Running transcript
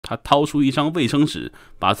他掏出一张卫生纸，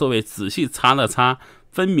把座位仔细擦了擦，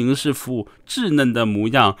分明是副稚嫩的模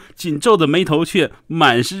样，紧皱的眉头却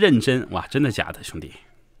满是认真。哇，真的假的，兄弟？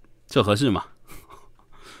这合适吗？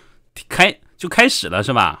开始了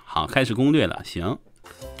是吧？好，开始攻略了。行，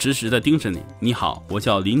直直的盯着你。你好，我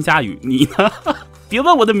叫林佳宇，你呢？别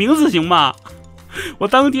问我的名字行吗？我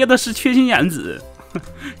当爹的是缺心眼子，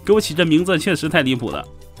给我起这名字确实太离谱了。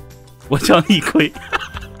我叫李逵。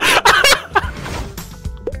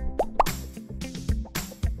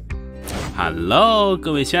Hello，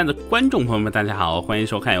 各位亲爱的观众朋友们，大家好，欢迎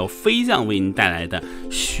收看由飞将为您带来的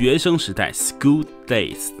学生时代 School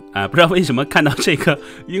Days。不知道为什么看到这个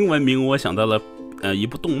英文名，我想到了一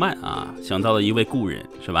部动漫啊，想到了一位故人，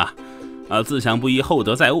是吧？自强不息，厚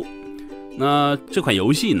德载物。那这款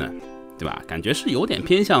游戏呢，对吧？感觉是有点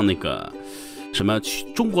偏向那个什么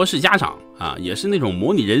中国式家长啊，也是那种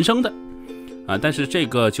模拟人生的啊，但是这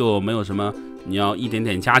个就没有什么你要一点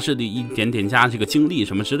点加智力，一点点加这个精力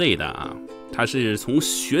什么之类的啊。它是从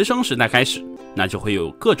学生时代开始，那就会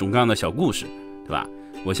有各种各样的小故事，对吧？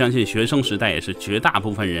我相信学生时代也是绝大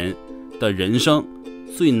部分人的人生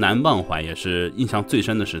最难忘怀，也是印象最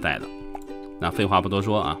深的时代了。那废话不多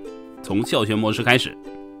说啊，从教学模式开始，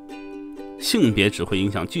性别只会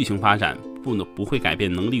影响剧情发展，不会改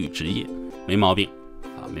变能力与职业，没毛病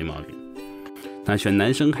啊，没毛病。那选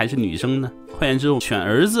男生还是女生呢？换言之，选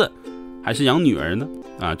儿子还是养女儿呢？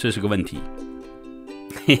啊，这是个问题。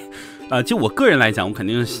就我个人来讲，我肯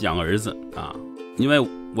定是养儿子啊，因为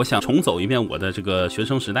我想重走一遍我的这个学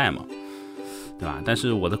生时代嘛，对吧？但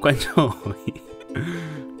是我的观众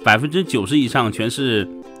90%以上全是，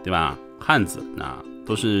对吧？汉子啊，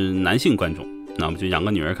都是男性观众，那我们就养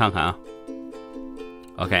个女儿看看啊。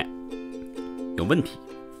OK， 有问题。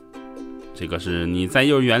这个是你在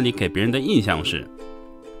幼儿园里给别人的印象是，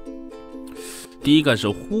第一个是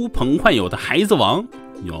呼朋唤友的孩子王，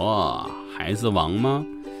哟，孩子王吗？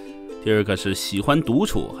第二个是喜欢独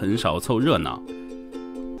处，很少凑热闹。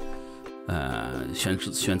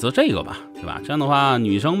选择这个吧，对吧？这样的话，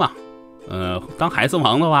女生嘛，当孩子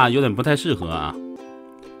王的话有点不太适合啊。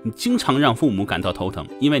你经常让父母感到头疼，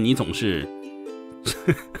因为你总是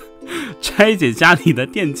拆解家里的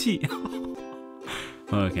电器。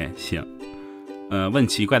OK， 行。问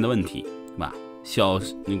奇怪的问题，对吧？小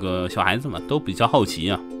孩子嘛，都比较好奇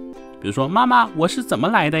啊。比如说，妈妈，我是怎么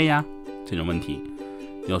来的呀？这种问题，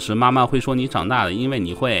有时妈妈会说你长大了，因为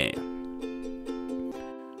你会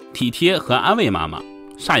体贴和安慰妈妈，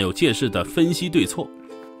煞有介事的分析对错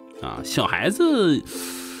啊。小孩子，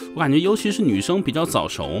我感觉尤其是女生比较早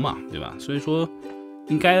熟嘛，对吧？所以说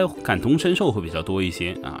应该感同身受会比较多一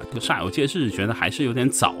些啊。这个煞有介事，觉得还是有点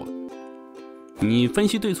早了。你分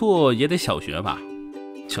析对错也得小学吧，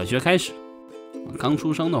小学开始，刚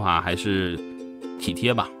出生的话还是体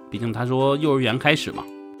贴吧，毕竟他说幼儿园开始嘛。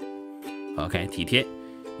OK， 体贴。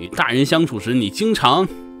与大人相处时，你经常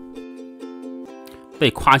被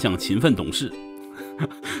夸奖勤奋懂事，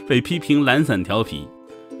被批评懒散调皮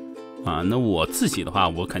啊。那我自己的话，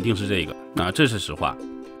我肯定是这个啊，这是实话。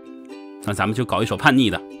那咱们就搞一手叛逆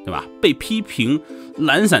的，对吧？被批评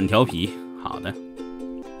懒散调皮，好的。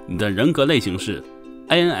你的人格类型是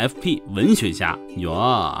INFP 文学家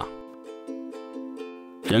哟，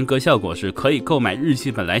人格效果是可以购买日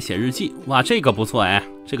记本来写日记。哇，这个不错哎，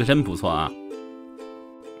这个真不错啊。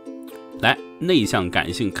来，内向、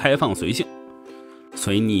感性、开放、随性。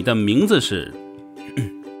所以你的名字是，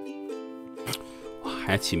哇，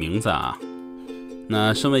还起名字啊？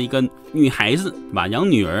那身为一个女孩子吧，养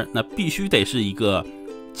女儿，那必须得是一个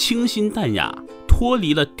清新淡雅，脱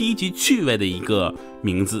离了低级趣味的一个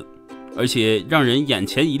名字，而且让人眼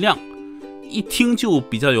前一亮，一听就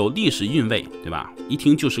比较有历史韵味，对吧？一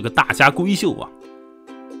听就是个大家闺秀啊。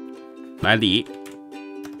来，李，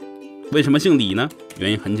为什么姓李呢？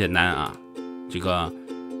原因很简单啊，这个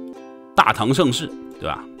大唐盛世，对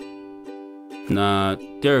吧？那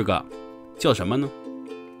第二个叫什么呢？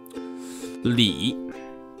李，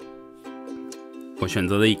我选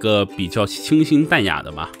择了一个比较清新淡雅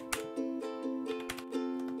的吧，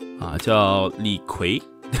啊，叫李逵，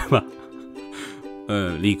对吧？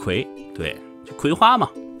李逵，对，就葵花嘛，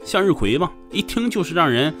向日葵嘛，一听就是让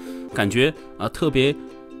人感觉特别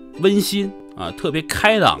温馨啊，特别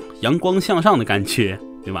开朗、阳光向上的感觉，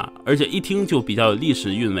对吧？而且一听就比较有历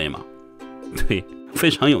史韵味嘛，对，非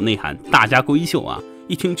常有内涵，大家闺秀啊，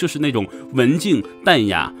一听就是那种文静淡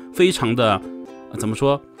雅，非常的怎么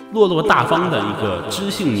说，落落大方的一个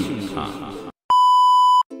知性女啊。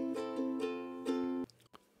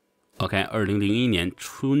OK， 2001年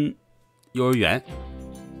春幼儿园，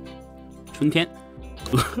春天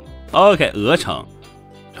，OK， 鹅城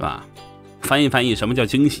是吧？翻译翻译，什么叫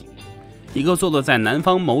惊喜？一个坐落在南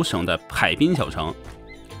方某省的海滨小城。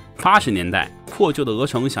80年代，破旧的鹅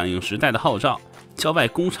城响应时代的号召，郊外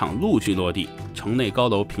工厂陆续落地，城内高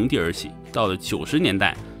楼平地而起。到了90年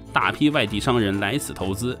代，大批外地商人来此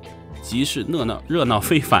投资，集市热闹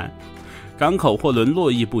非凡，港口货轮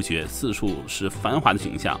络绎不绝，四处是繁华的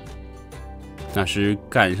景象。那是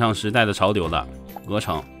赶上时代的潮流了。鹅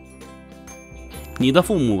城，你的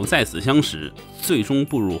父母在此相识，最终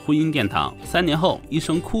步入婚姻殿堂。3年后，一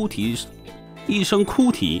声哭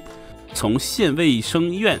啼从县卫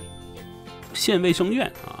生院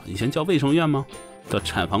啊，以前叫卫生院吗？的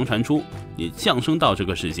产房传出，你降生到这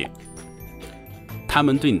个世界。他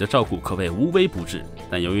们对你的照顾可谓无微不至，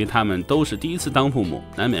但由于他们都是第一次当父母，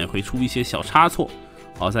难免会出一些小差错。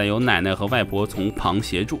好在有奶奶和外婆从旁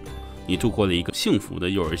协助，你度过了一个幸福的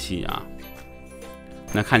幼儿期啊。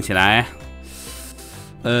那看起来，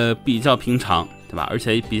比较平常，对吧？而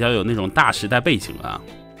且比较有那种大时代背景啊。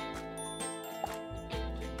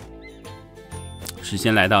时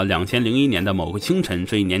间来到2001年的某个清晨，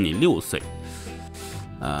这一年你6岁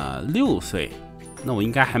，6岁，那我应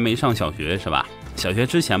该还没上小学是吧？小学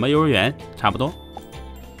之前吧，幼儿园差不多。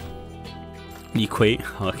李逵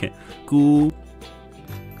 ，OK， 姑。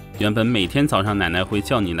原本每天早上奶奶会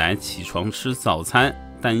叫你来起床吃早餐，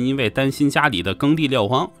但因为担心家里的耕地撂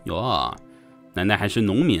荒，奶奶还是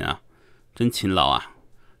农民啊，真勤劳啊。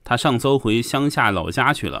她上周回乡下老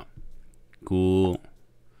家去了。姑，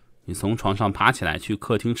你从床上爬起来去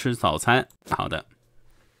客厅吃早餐。好的。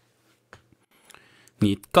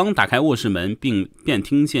你刚打开卧室门，便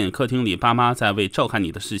听见客厅里爸妈在为照看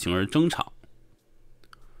你的事情而争吵。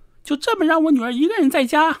就这么让我女儿一个人在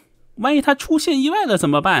家，万一她出现意外了怎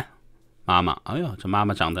么办？妈妈，哎呦，这妈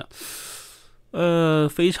妈长得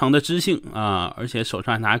非常的知性啊，而且手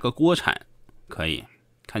上还拿个锅铲，可以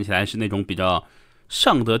看起来是那种比较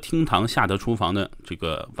上得厅堂下得厨房的这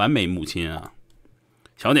个完美母亲啊。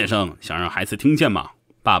小点声，想让孩子听见吗？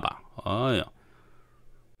爸爸，哎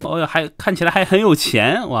呦，还看起来还很有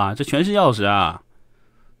钱哇！这全是钥匙啊！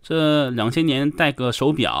这2000年戴个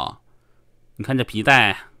手表，你看这皮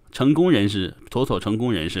带，成功人士，妥成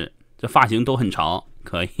功人士，这发型都很潮，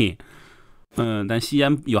可以。但吸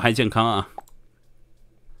烟有害健康啊。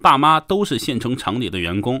爸妈都是县城厂里的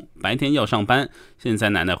员工，白天要上班。现在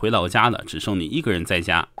奶奶回老家了，只剩你一个人在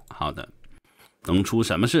家。好的，能出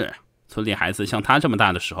什么事？村里孩子像他这么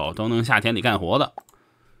大的时候，都能下田里干活了。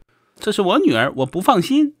这是我女儿，我不放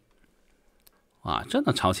心。哇，真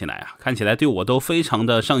的吵起来啊！看起来对我都非常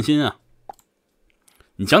的上心啊。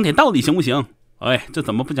你讲点道理行不行？哎，这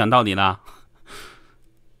怎么不讲道理了？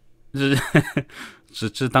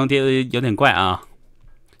这当爹有点怪啊。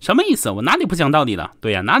什么意思？我哪里不讲道理了？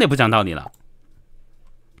对呀，哪里不讲道理了？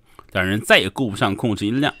两人再也顾不上控制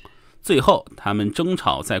音量，最后他们的争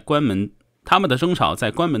吵在关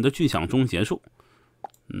门的巨响中结束。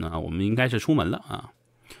那我们应该是出门了啊。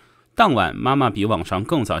当晚，妈妈比往常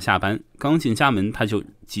更早下班，刚进家门，她就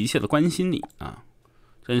急切的关心你啊，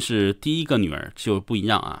真是第一个女儿就不一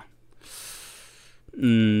样啊。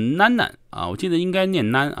囡囡啊，我记得应该念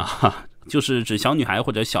囡啊，就是指小女孩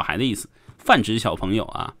或者小孩的意思，泛指小朋友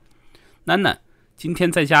啊。囡囡，今天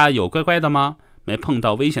在家有乖乖的吗？没碰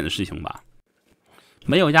到危险的事情吧？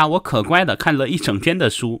没有呀，我可乖的，看了一整天的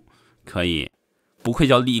书。可以，不愧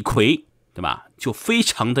叫李逵，对吧？就非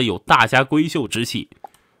常的有大家闺秀之气。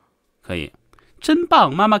可以，真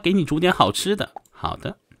棒！妈妈给你煮点好吃的。好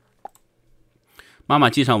的。妈妈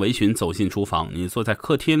系上围裙走进厨房，你坐在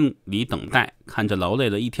客厅里等待，看着劳累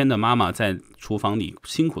了一天的妈妈在厨房里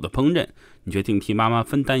辛苦的烹饪，你决定替妈妈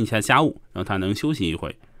分担一下家务，让她能休息一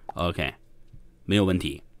会。OK， 没有问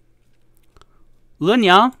题。额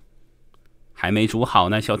娘还没煮好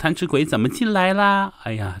呢，小贪吃鬼怎么进来啦？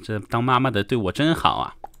哎呀，这当妈妈的对我真好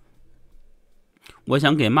啊！我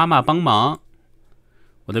想给妈妈帮忙。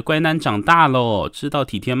我的乖囡长大喽，知道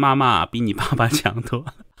体贴妈妈，比你爸爸强多。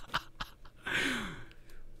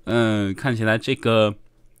看起来这个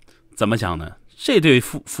怎么讲呢？这对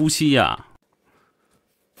夫妻呀，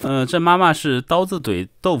这妈妈是刀子怼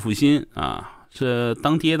豆腐心啊，这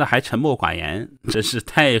当爹的还沉默寡言，真是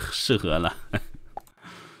太适合了。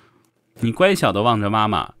你乖巧的望着妈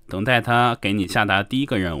妈，等待她给你下达第一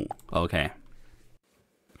个任务。OK，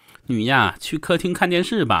 女呀，去客厅看电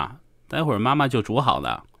视吧，待会儿妈妈就煮好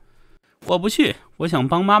了。我不去，我想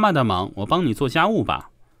帮妈妈的忙，我帮你做家务吧。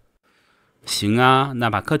行啊，那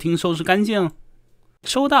把客厅收拾干净。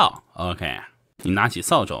收到。OK， 你拿起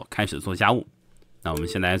扫帚开始做家务。那我们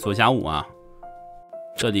先来做家务啊。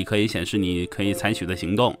这里可以显示你可以采取的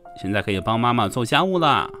行动，现在可以帮妈妈做家务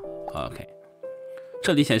啦。OK，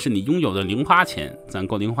 这里显示你拥有的零花钱，攒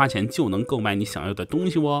够零花钱就能购买你想要的东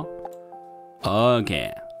西哦。OK，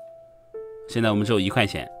现在我们只有1块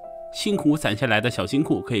钱，辛苦攒下来的小金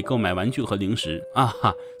库可以购买玩具和零食啊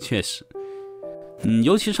哈，确实。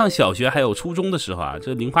尤其上小学还有初中的时候啊，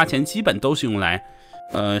这零花钱基本都是用来，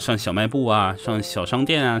上小卖部啊，上小商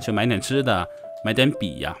店啊，去买点吃的，买点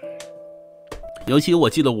笔呀。尤其我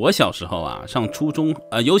记得我小时候啊，上初中，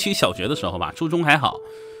尤其小学的时候吧，初中还好，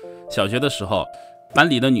小学的时候，班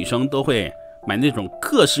里的女生都会买那种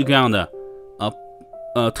各式各样的，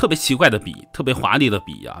特别奇怪的笔，特别华丽的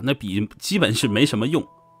笔啊，那笔基本是没什么用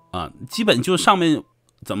啊，基本就上面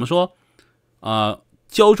怎么说，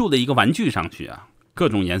浇筑的一个玩具上去啊。各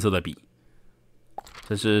种颜色的笔，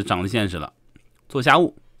这是长了见识了。做家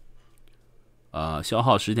务，消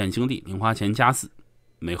耗10点精力，零花钱加4，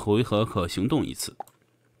每回合可行动1次。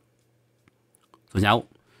做家务，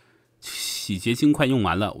洗洁精快用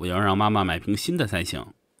完了，我要让妈妈买瓶新的才行。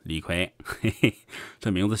李逵，嘿嘿，这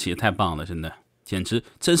名字起得太棒了，真的，简直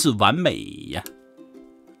真是完美呀！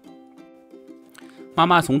妈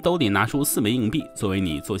妈从兜里拿出4枚硬币，作为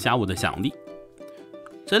你做家务的奖励。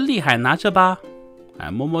真厉害，拿着吧。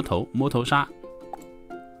摸摸头，摸头杀。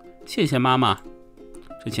谢谢妈妈，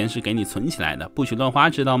这钱是给你存起来的，不许乱花，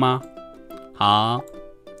知道吗？好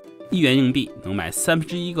，1元硬币能买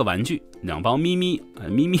1/3个玩具，2包咪咪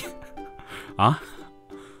啊，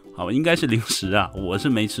好，应该是零食啊，我是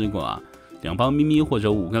没吃过啊。2包咪咪或者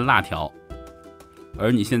5根辣条。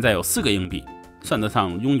而你现在有4个硬币，算得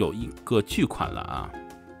上拥有一个巨款了啊，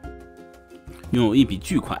拥有一笔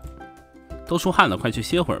巨款。都出汗了，快去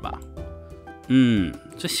歇会儿吧。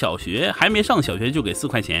这小学还没上小学就给4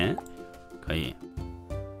块钱，可以。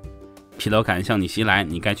疲劳感向你袭来，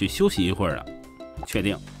你该去休息一会儿了。确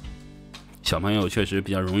定。小朋友确实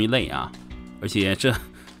比较容易累啊，而且这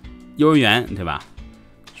幼儿园对吧？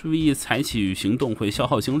注意采取行动会消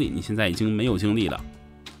耗精力，你现在已经没有精力了。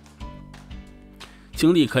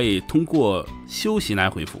精力可以通过休息来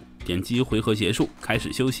恢复，点击回合结束，开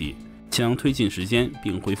始休息，将推进时间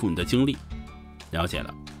并恢复你的精力。了解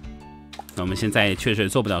了。那我们现在确实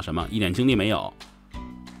做不了什么，一点精力没有。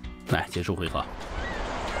来，结束回合。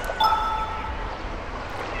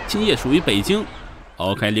今夜属于北京。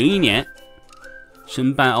OK，01年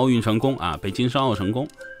申办奥运成功啊，北京申奥成功。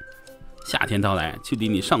夏天到来，距离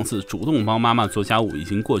你上次主动帮妈妈做家务已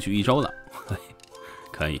经过去1周了。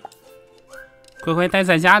可以，乖乖待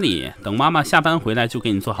在家里，等妈妈下班回来就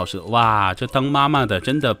给你做好吃。哇，这当妈妈的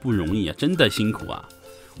真的不容易啊，真的辛苦啊。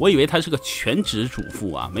我以为她是个全职主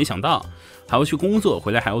妇啊，没想到还要去工作，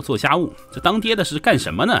回来还要做家务。这当爹的是干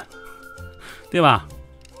什么呢？对吧？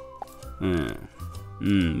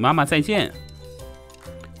妈妈再见。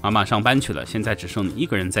妈妈上班去了，现在只剩你一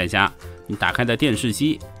个人在家。你打开了电视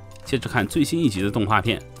机，接着看最新一集的动画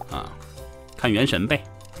片啊，看原神呗。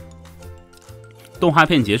动画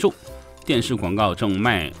片结束，电视广告正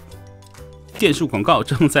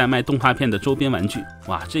在卖动画片的周边玩具。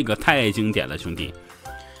哇，这个太经典了，兄弟。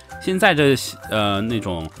现在这那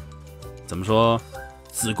种怎么说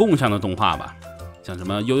子供上的动画吧，像什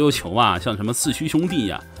么悠悠球啊，像什么四驱兄弟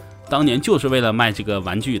呀，当年就是为了卖这个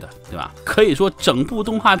玩具的，对吧？可以说整部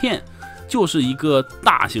动画片就是一个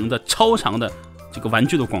大型的超长的这个玩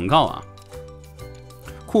具的广告啊，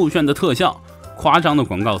酷炫的特效，夸张的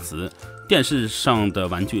广告词，电视上的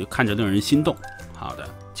玩具看着令人心动。好的，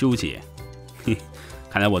纠结，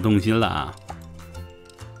看来我动心了啊。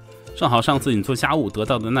正好上次你做家务得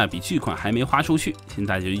到的那笔巨款还没花出去，现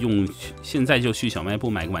在就去小卖部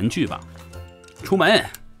买个玩具吧。出门。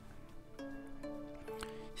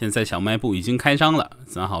现在小卖部已经开张了，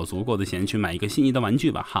攒好足够的钱去买一个心仪的玩具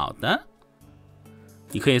吧。好的，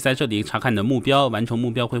你可以在这里查看你的目标，完成目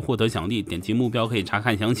标会获得奖励，点击目标可以查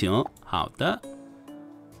看详情。好的，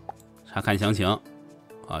查看详情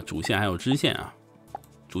啊，主线还有支线啊。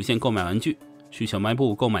主线购买玩具，去小卖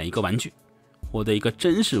部购买一个玩具，获得一个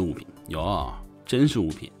真实物品。哟，真实物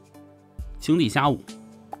品，精力加5。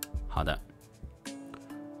好的，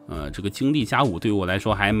这个精力加5对我来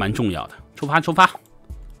说还蛮重要的。出发，出发。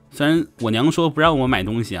虽然我娘说不让我买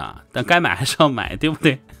东西啊，但该买还是要买，对不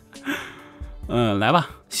对？来吧，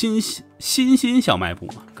新小卖部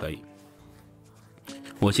嘛，可以。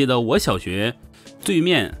我记得我小学对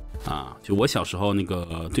面啊，就我小时候那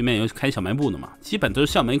个对面有开小卖部的嘛，基本都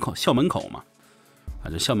是校门口嘛。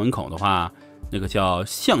这校门口的话，那个叫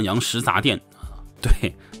向阳食杂店，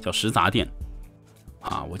对，叫食杂店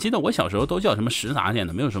啊。我记得我小时候都叫什么食杂店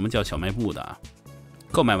的，没有什么叫小卖部的啊。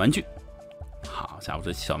购买玩具。好家伙，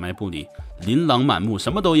这小卖部里琳琅满目，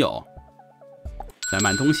什么都有。来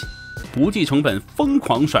买东西，不计成本，疯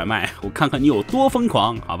狂甩卖，我看看你有多疯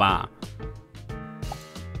狂，好吧？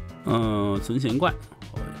存钱罐，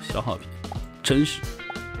消耗品，真实。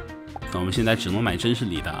那我们现在只能买真实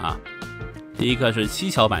里的啊。第一个是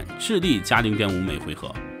7巧板，智力加 0.5 每回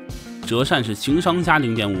合，折扇是情商加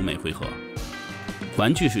 0.5 每回合，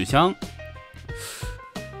玩具水箱。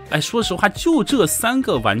说实话，就这3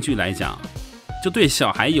个玩具来讲，就对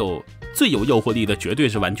小孩最有诱惑力的绝对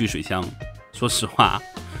是玩具水箱。说实话，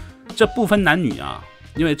这不分男女啊，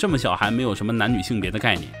因为这么小还没有什么男女性别的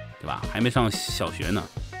概念，对吧？还没上小学呢。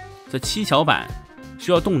这7巧板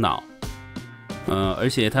需要动脑，而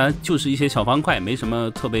且它就是一些小方块，没什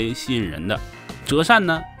么特别吸引人的。折扇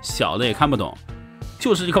呢，小的也看不懂，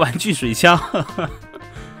就是这个玩具水箱，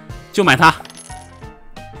就买它，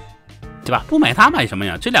对吧？不买它买什么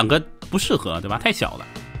呀？这2个不适合，对吧？太小了。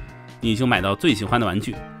你已经买到最喜欢的玩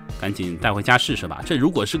具，赶紧带回家试试吧。这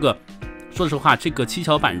如果是个，说实话，这个7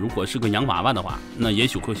巧板如果是个洋娃娃的话，那也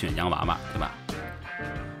许会选洋娃娃，对吧？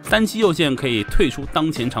单击右键可以退出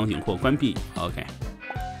当前场景或关闭。OK，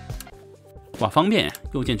 哇，方便，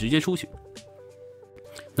右键直接出去。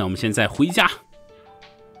那我们现在回家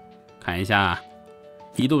看一下，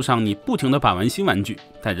一路上你不停地把玩新玩具，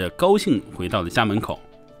带着高兴回到了家门口。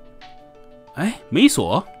没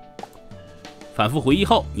锁。反复回忆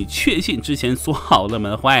后，你确信之前锁好的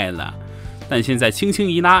门坏了，但现在轻轻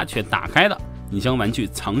一拉却打开了。你将玩具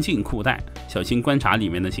藏进裤袋，小心观察里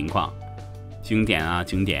面的情况。经典啊，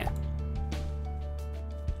经典！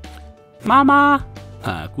妈妈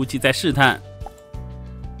估计在试探。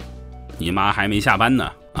你妈还没下班呢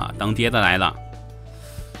当爹的来了。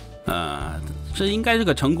这应该是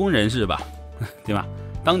个成功人士吧，对吧？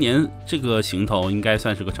当年这个行头应该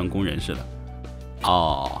算是个成功人士了。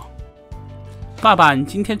爸爸，你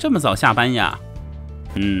今天这么早下班呀？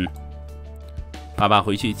爸爸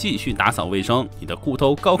回去继续打扫卫生。你的裤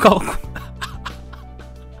头高高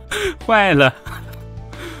坏了，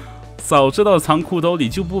早知道藏裤兜里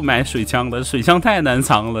就不买水枪了，水枪太难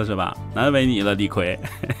藏了，是吧？难为你了，李逵。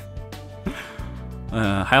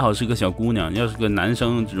还好是个小姑娘，要是个男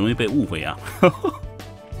生容易被误会啊。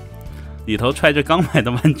里头揣着刚买的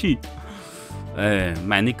玩具，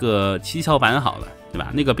买那个7巧板好了，对吧？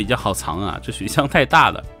那个比较好藏啊，这水箱太大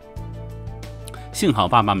了。幸好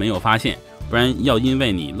爸爸没有发现，不然要因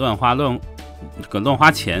为你乱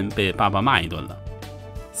花钱被爸爸骂一顿了。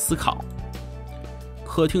思考。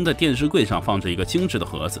客厅的电视柜上放着一个精致的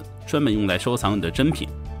盒子，专门用来收藏你的珍品。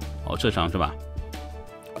这上是吧？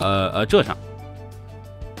这上。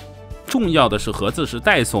重要的是盒子是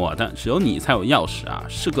带锁的，只有你才有钥匙啊，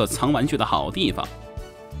是个藏玩具的好地方。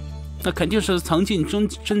那肯定是藏进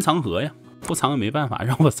珍藏盒呀，不藏也没办法，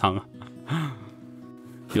让我藏啊。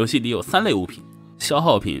游戏里有3类物品，消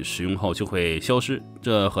耗品使用后就会消失，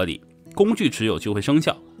这合理；工具持有就会生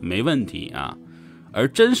效，没问题啊。而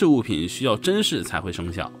真实物品需要真实才会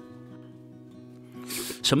生效。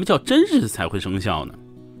什么叫真实才会生效呢？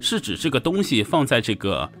是指这个东西放在这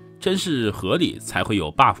个真实盒里才会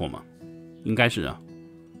有 buff 吗？应该是啊。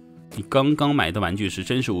你刚刚买的玩具是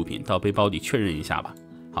真实物品，到背包里确认一下吧。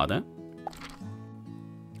好的。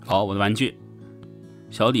我的玩具，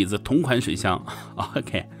小李子同款水箱。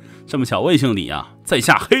OK， 这么巧，我也姓李啊。在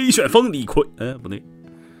下黑旋风李逵，不对，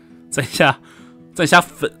在下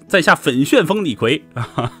粉旋风李逵。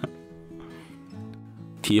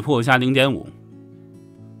体魄加 0.5，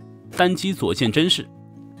 单击左键真实。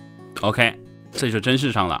OK， 这就真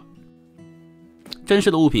实上了。真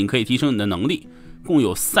实的物品可以提升你的能力，共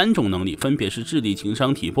有3种能力，分别是智力、情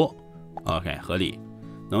商、体魄。OK， 合理。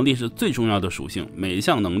能力是最重要的属性，每一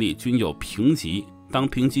项能力均有评级，当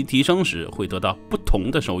评级提升时会得到不同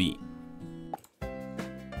的收益。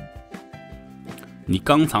你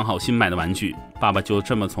刚藏好新买的玩具，爸爸就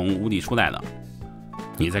这么从屋里出来了。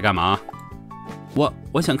你在干嘛？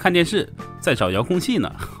我想看电视，在找遥控器呢。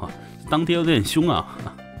当爹有点凶啊。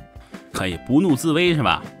可以不怒自威是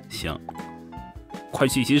吧？行，快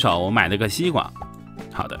去洗手，我买了个西瓜。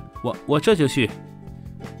好的，我这就去。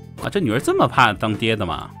这女儿这么怕当爹的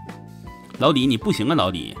吗？老李，你不行啊，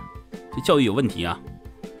老李，这教育有问题啊！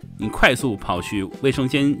你快速跑去卫生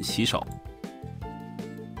间洗手。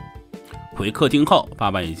回客厅后，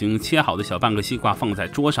爸爸已经切好的小半个西瓜放在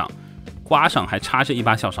桌上，瓜上还插着一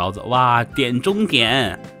把小勺子。哇，点中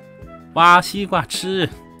点！挖西瓜吃，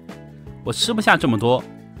我吃不下这么多，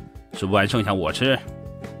吃不完剩下我吃。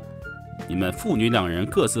你们父女2人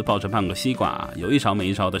各自抱着半个西瓜，有一勺没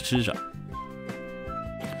一勺的吃着。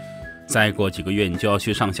再过几个月你就要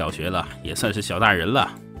去上小学了，也算是小大人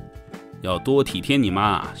了，要多体贴你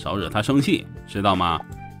妈，少惹她生气，知道吗？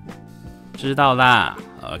知道啦。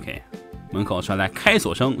OK， 门口传来开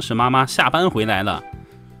锁声，是妈妈下班回来了。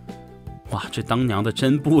哇，这当娘的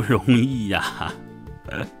真不容易呀。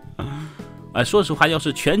说实话，要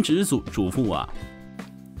是全职主妇啊，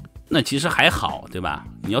那其实还好，对吧？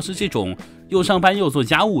你要是这种又上班又做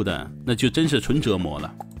家务的，那就真是纯折磨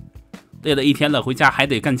了。累了一天了，回家还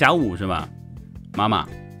得干家务是吧？妈妈，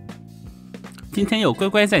今天有乖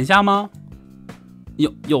乖在家吗？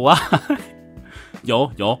有啊，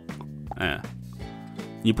有，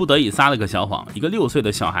你不得已撒了个小谎，一个6岁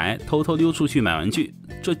的小孩偷偷溜出去买玩具，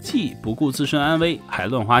这既不顾自身安危，还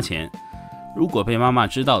乱花钱。如果被妈妈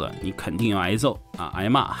知道了，你肯定要挨揍啊，挨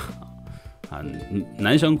骂啊！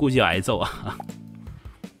男生估计要挨揍啊，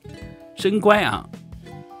真乖啊！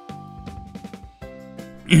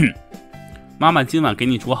妈妈今晚给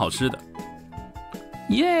你煮好吃的，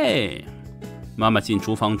耶！妈妈进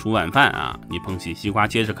厨房煮晚饭啊，你捧起西瓜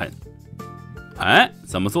接着啃。哎，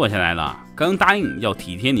怎么坐下来了？刚答应要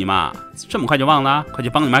体贴你妈，这么快就忘了？快去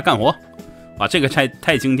帮你妈干活！哇，这个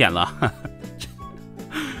太经典了。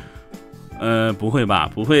不会吧？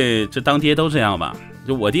不会，这当爹都这样吧？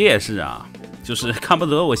就我爹也是啊，就是看不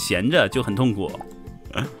得我闲着就很痛苦。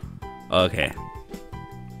OK，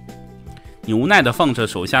 你无奈的放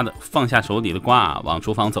下手里的瓜，往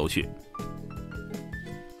厨房走去。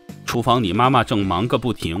厨房里妈妈正忙个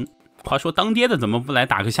不停。话说当爹的怎么不来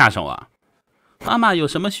打个下手啊？妈妈有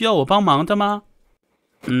什么需要我帮忙的吗？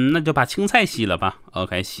那就把青菜洗了吧。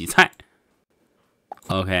OK， 洗菜。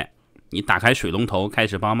OK， 你打开水龙头，开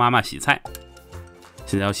始帮妈妈洗菜。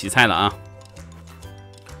现在要洗菜了啊！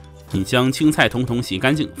你将青菜统统洗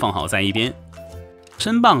干净，放好在一边。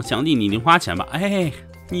真棒，奖励你零花钱吧。哎，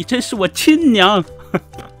你真是我亲娘。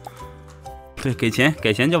对，给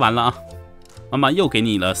钱就完了啊！妈妈又给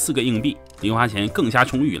你了4个硬币，零花钱更加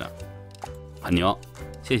充裕了。很牛，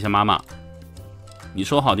谢谢妈妈。你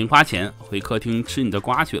收好零花钱，回客厅吃你的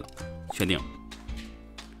瓜去了。确定。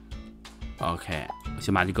OK， 我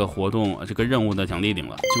先把这个任务的奖励领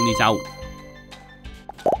了，精力加5。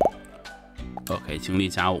OK， 精力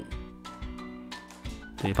加5。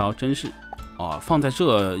背包真是，放在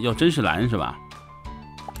这要真是蓝是吧？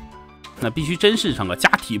那必须真是上个加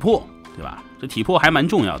体魄，对吧？这体魄还蛮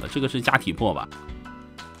重要的，这个是加体魄吧？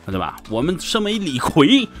对吧？我们身为李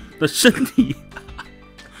逵的身体，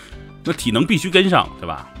那体能必须跟上，对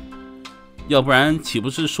吧？要不然岂不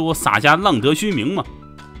是说洒家浪得虚名吗？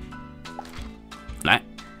来，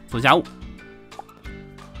做家务。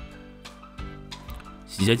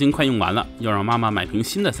洗洁精快用完了，要让妈妈买瓶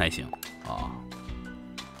新的才行。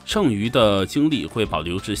剩余的精力会保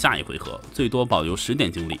留至下一回合，最多保留10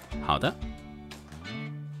点精力。好的，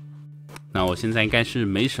那我现在应该是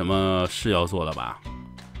没什么事要做了吧？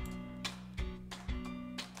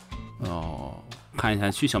看一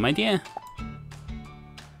下去小卖店、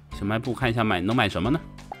小卖部看一下能买什么呢？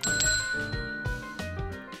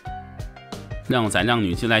靓仔靓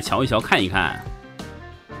女进来瞧一瞧看一看。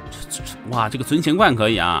哇，这个存钱罐可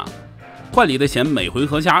以啊，罐里的钱每回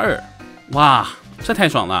合加2。哇，这太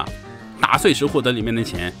爽了！打碎时获得里面的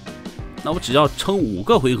钱，那我只要撑5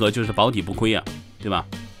个回合就是保底不亏啊，对吧？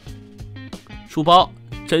书包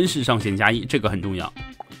真是上限加1，这个很重要。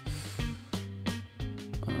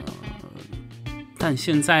但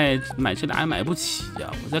现在买这俩还买不起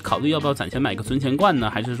啊，我在考虑要不要攒钱买个存钱罐呢，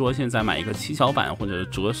还是说现在买一个7巧板或者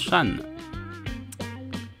折扇呢？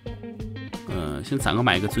先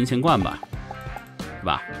买一个存钱罐吧，对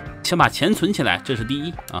吧？先把钱存起来，这是第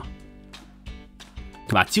一啊，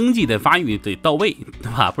对吧？经济的发育得到位，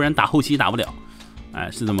对吧？不然打后期打不了。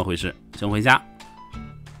哎，是这么回事。先回家。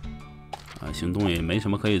行动也没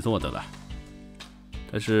什么可以做的了。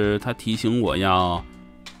但是他提醒我要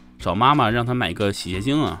找妈妈，让他买个洗洁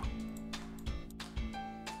精啊。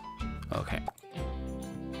OK，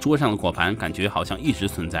 桌上的果盘感觉好像一直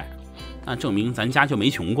存在，那证明咱家就没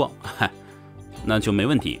穷过，那就没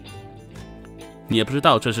问题。你也不知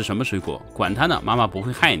道这是什么水果，管它呢，妈妈不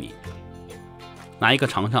会害你。拿一个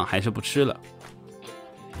尝尝，还是不吃了。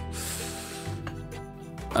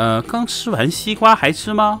刚吃完西瓜还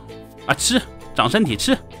吃吗？啊，吃，长身体，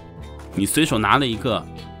吃。你随手拿了一个，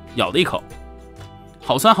咬了一口，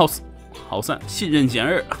好酸，好酸，信任减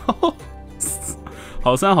2，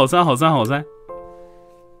好酸，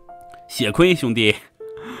血亏兄弟，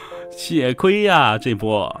血亏呀，这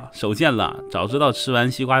波手贱了，早知道吃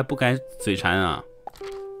完西瓜不该嘴馋啊。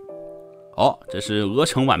这是鹅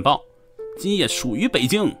城晚报，今夜属于北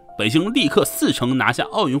京，北京立刻4成拿下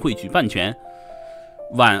奥运会举办权。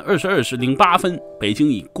晚22时08分，北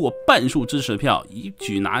京以过半数支持票，一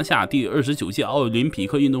举拿下第29届奥林匹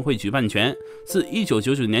克运动会举办权。自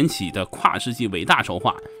1999年起的跨世纪伟大筹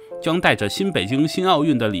划，将带着新北京新奥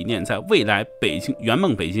运的理念，在未来北京圆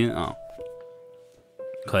梦北京啊！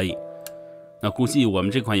可以，那估计我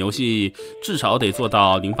们这款游戏至少得做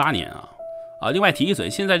到08年啊！另外提一嘴，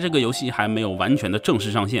现在这个游戏还没有完全的正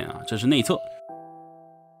式上线啊，这是内测。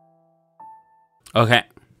OK。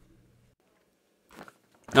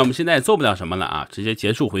那我们现在也做不了什么了啊，直接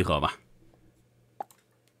结束回合吧。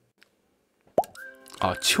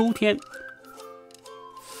秋天。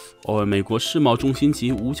美国世贸中心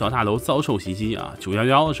及五角大楼遭受袭击啊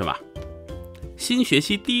，911是吧？新学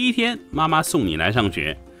期第一天，妈妈送你来上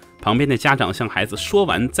学，旁边的家长向孩子说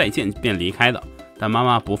完再见便离开了，但妈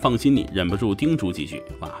妈不放心你，忍不住叮嘱几句。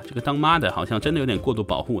哇，这个当妈的好像真的有点过度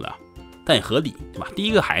保护了，但也合理，对吧？第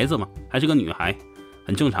一个孩子嘛，还是个女孩，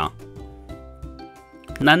很正常。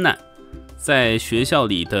楠楠在学校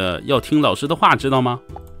里的要听老师的话，知道吗？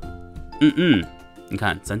你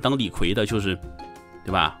看咱当李逵的就是，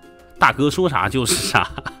对吧？大哥说啥就是啥。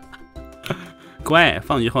乖，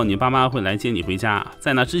放学后你爸妈会来接你回家，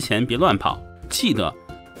在那之前别乱跑，记得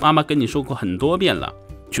妈妈跟你说过很多遍了，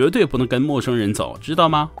绝对不能跟陌生人走，知道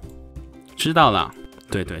吗？知道了。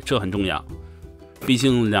对，这很重要，毕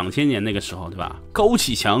竟2000年那个时候，对吧？高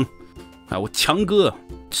启强，我强哥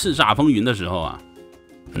叱咤风云的时候啊，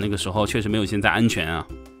那个时候确实没有现在安全啊。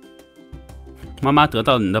妈妈得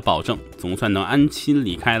到了你的保证，总算能安心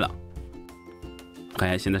离开了。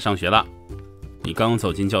现在上学了，你刚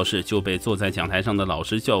走进教室就被坐在讲台上的老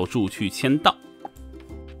师叫住去签到。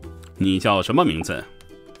你叫什么名字？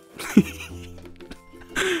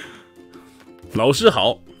老师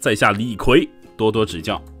好，在下李逵，多多指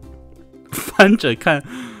教。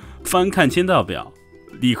翻看签到表，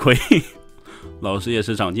李逵，老师也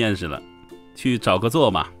是长见识了，去找个座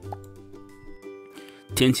吧。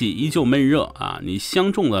天气依旧闷热啊，你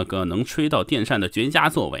相中了个能吹到电扇的绝佳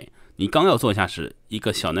座位。你刚要坐下时，一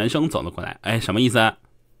个小男生走了过来。什么意思？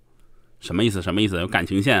什么意思？有感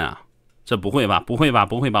情线啊？这不会吧？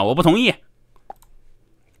我不同意，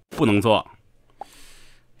不能坐。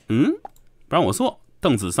不让我坐。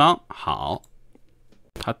邓子桑，好。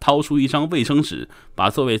他掏出一张卫生纸，把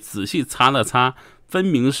座位仔细擦了擦，分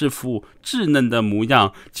明是副稚嫩的模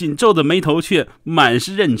样，紧皱的眉头却满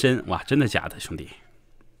是认真。哇，真的假的，兄弟？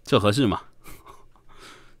这合适吗？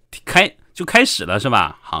就开始了是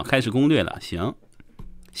吧？好，开始攻略了。行，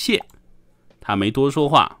谢。他没多说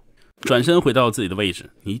话，转身回到自己的位置。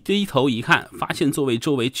你低头一看，发现座位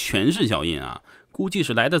周围全是脚印啊，估计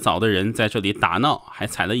是来得早的人在这里打闹，还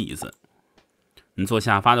踩了椅子。你坐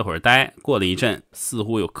下发了会儿呆，过了一阵，似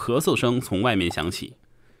乎有咳嗽声从外面响起。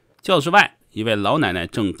教室外，一位老奶奶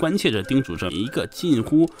正关切着叮嘱着一个近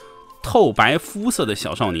乎透白肤色的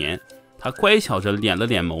小少年，他乖巧着敛了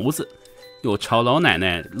敛眸子，又朝老奶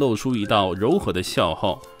奶露出一道柔和的笑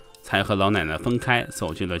后，才和老奶奶分开，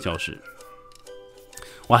走进了教室。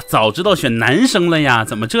哇，早知道选男生了呀，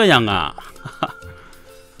怎么这样啊？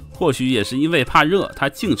或许也是因为怕热，他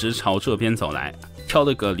径直朝这边走来，挑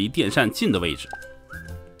了个离电扇近的位置。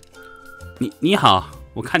你好，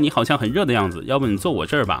我看你好像很热的样子，要不你坐我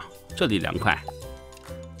这儿吧，这里凉快。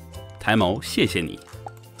抬眸，谢谢你。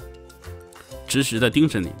直直的盯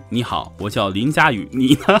着你。你好，我叫林佳宇，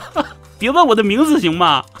你呢？别问我的名字行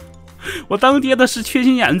吗？我当爹的是缺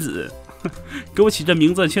心眼子，给我起这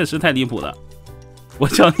名字确实太离谱了。我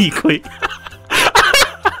叫李逵。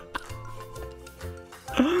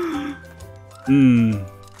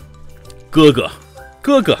哥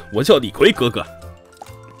哥，我叫李逵哥哥。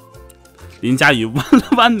林佳宇弯了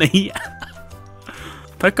弯眉眼，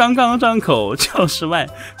他刚刚张口，教室外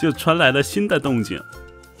就传来了新的动静。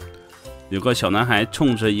有个小男孩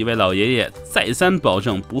冲着一位老爷爷再三保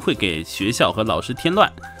证不会给学校和老师添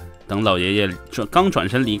乱。等老爷爷刚转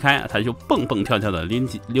身离开，他就蹦蹦跳跳的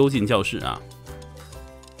溜进教室啊。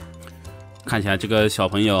看起来这个小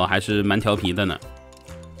朋友还是蛮调皮的呢。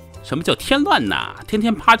什么叫添乱呐？天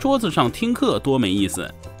天趴桌子上听课多没意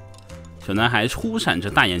思。小男孩忽闪着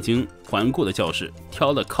大眼睛环顾了教室，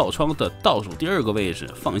挑了靠窗的倒数第2个位置，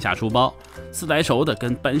放下书包，自来熟的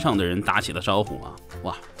跟班上的人打起了招呼啊！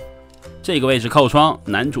哇，这个位置靠窗，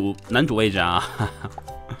男主位置啊，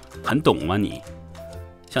很懂吗你？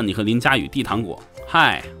向你和林佳宇递糖果。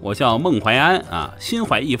嗨，我叫孟怀安啊，心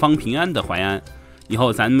怀一方平安的怀安，以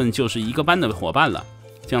后咱们就是一个班的伙伴了，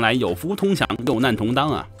将来有福同享，有难同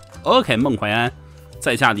当啊。OK， 孟怀安，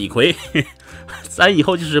在下李逵，咱以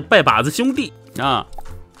后就是拜把子兄弟啊！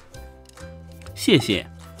谢谢。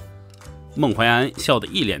孟怀安笑得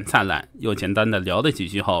一脸灿烂，又简单的聊了几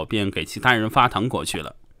句后，便给其他人发糖果去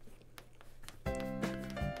了。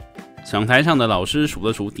讲台上的老师数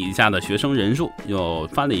了数底下的学生人数，又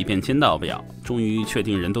翻了一遍签到表，终于确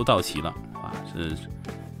定人都到齐了。哇，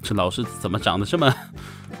这老师怎么长得这么……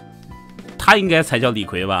他应该才叫李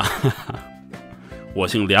逵吧？我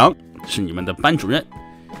姓梁，是你们的班主任，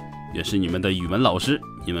也是你们的语文老师，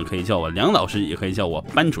你们可以叫我梁老师，也可以叫我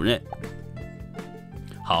班主任。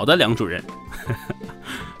好的，梁主任。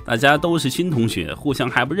大家都是新同学，互相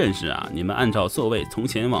还不认识啊，你们按照座位从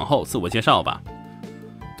前往后自我介绍吧。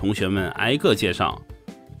同学们挨个介绍，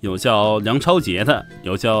有叫梁朝杰的，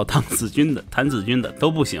有叫谭子军的都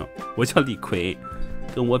不行，我叫李逵，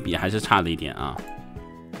跟我比还是差了一点啊。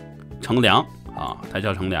程良啊，他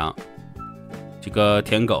叫程良，这个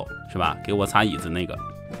舔狗是吧？给我擦椅子那个，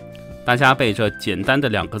大家被这简单的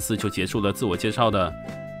2个字就结束了自我介绍的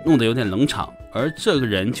弄得有点冷场，而这个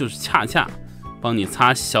人就是恰恰帮你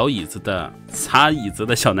擦椅子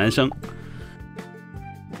的小男生。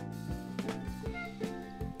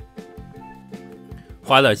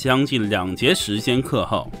花了将近2节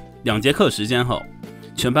课时间后，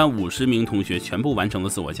全班50名同学全部完成了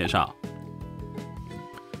自我介绍。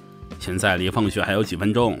现在离放学还有几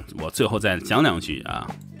分钟，我最后再讲2句啊。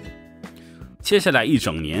接下来1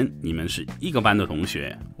整年，你们是一个班的同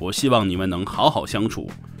学，我希望你们能好好相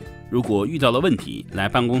处。如果遇到了问题，来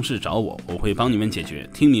办公室找我，我会帮你们解决。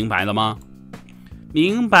听明白了吗？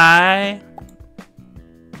明白。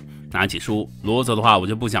拿起书，啰嗦的话我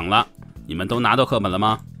就不讲了。你们都拿到课本了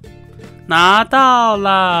吗？拿到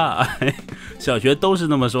了。小学都是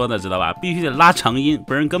那么说的，知道吧？必须得拉长音，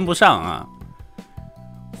不然跟不上啊。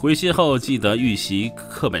回去后记得预习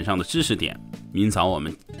课本上的知识点，明早我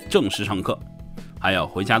们正式上课。还有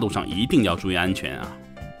回家路上一定要注意安全啊！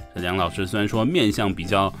这梁老师虽然说面相比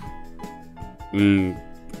较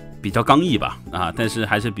刚毅吧啊，但是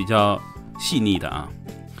还是比较细腻的啊。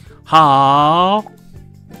好，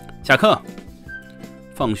下课。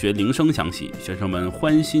放学铃声响起，学生们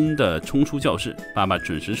欢欣地冲出教室，爸爸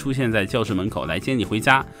准时出现在教室门口来接你回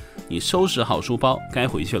家。你收拾好书包，该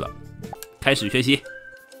回去了，开始学习。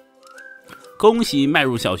恭喜迈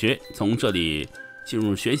入小学，从这里进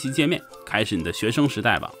入学习界面，开始你的学生时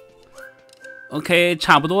代吧。OK，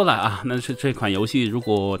 差不多了啊。那是这款游戏，如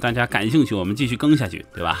果大家感兴趣，我们继续更下去，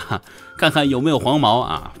对吧？看看有没有黄毛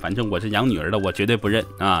啊。反正我是养女儿的，我绝对不认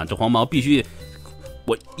啊。这黄毛必须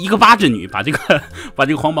我一个八字女把这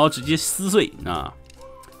个黄毛直接撕碎啊。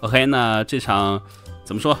OK， 那这场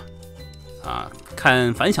怎么说啊？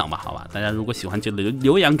看反响吧，好吧。大家如果喜欢就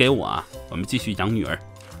留言给我啊，我们继续养女儿。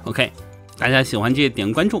OK， 大家喜欢这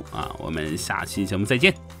点关注啊，我们下期节目再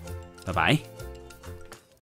见，拜拜。